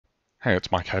Hey,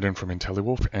 it's Mike Hayden from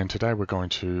IntelliWolf, and today we're going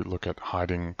to look at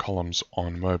hiding columns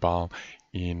on mobile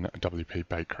in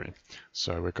WPBakery.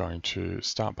 So we're going to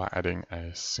start by adding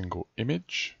a single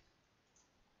image,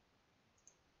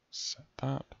 set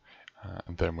that,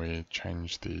 and then we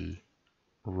change the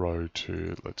row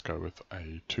to, let's go with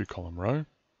a 2-column row,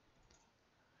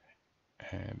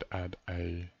 and add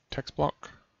a text block,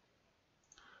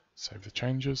 save the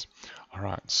changes.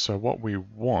 Alright, so what we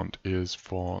want is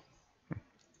for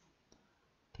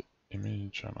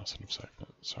image, I mustn't have saved it,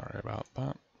 sorry about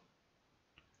that.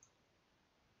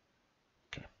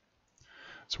 Okay,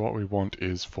 so what we want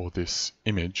is for this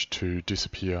image to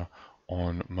disappear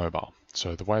on mobile.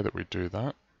 So the way that we do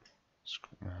that,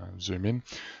 zoom in,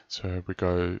 so we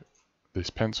go this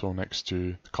pencil next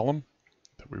to the column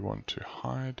that we want to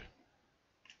hide,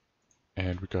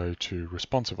 and we go to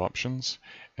responsive options,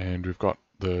 and we've got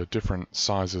the different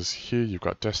sizes here. You've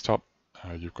got desktop,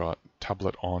 you've got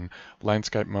tablet on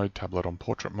landscape mode, tablet on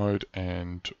portrait mode,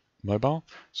 and mobile.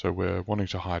 So we're wanting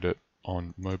to hide it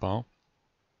on mobile.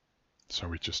 So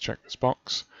we just check this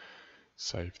box,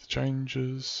 save the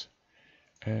changes,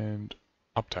 and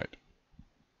update.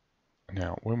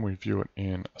 Now, when we view it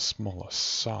in a smaller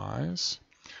size,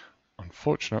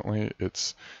 unfortunately,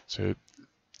 so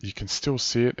you can still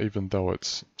see it even though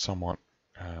it's somewhat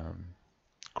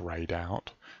grayed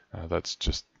out. That's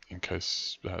just in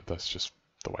case, that's just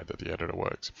the way that the editor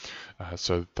works.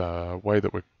 So the way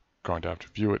that we're going to have to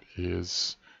view it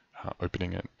is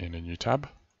opening it in a new tab.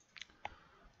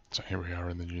 So here we are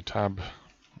in the new tab.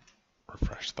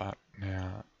 Refresh that.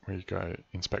 Now we go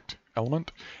inspect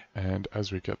element, and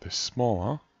as we get this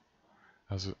smaller,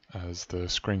 as the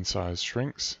screen size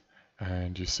shrinks,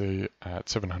 and you see at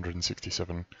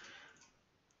 767,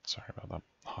 sorry about that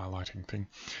highlighting thing,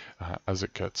 as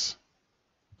it gets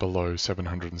below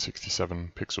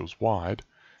 767 pixels wide,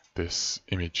 this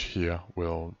image here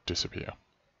will disappear.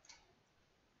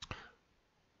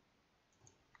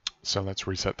 So let's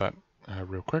reset that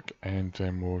real quick, and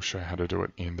then we'll show you how to do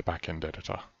it in the backend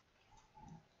editor.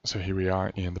 So here we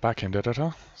are in the backend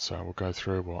editor. So we'll go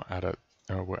through, we'll add it,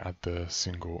 we'll add the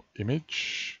single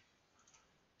image.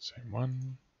 Same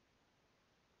one.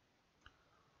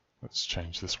 Let's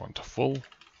change this one to full,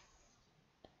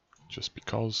 just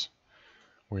because.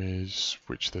 We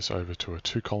switch this over to a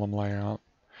 2-column layout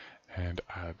and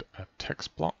add a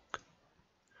text block.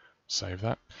 Save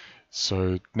that.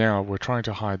 So now we're trying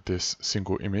to hide this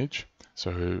single image.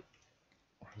 So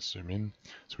let's zoom in.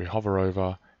 So we hover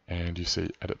over and you see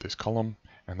edit this column,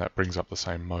 and that brings up the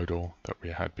same modal that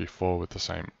we had before with the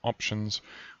same options.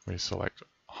 We select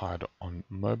hide on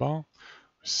mobile.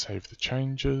 We save the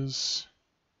changes.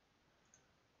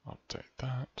 Update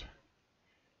that.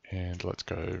 And let's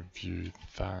go view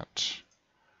that,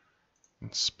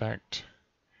 inspect,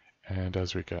 and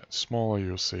as we get smaller,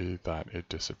 you'll see that it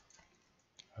disappears.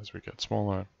 As we get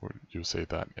smaller, you'll see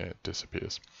that it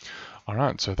disappears.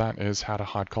 Alright, so that is how to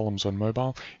hide columns on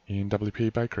mobile in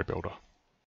WPBakery Builder.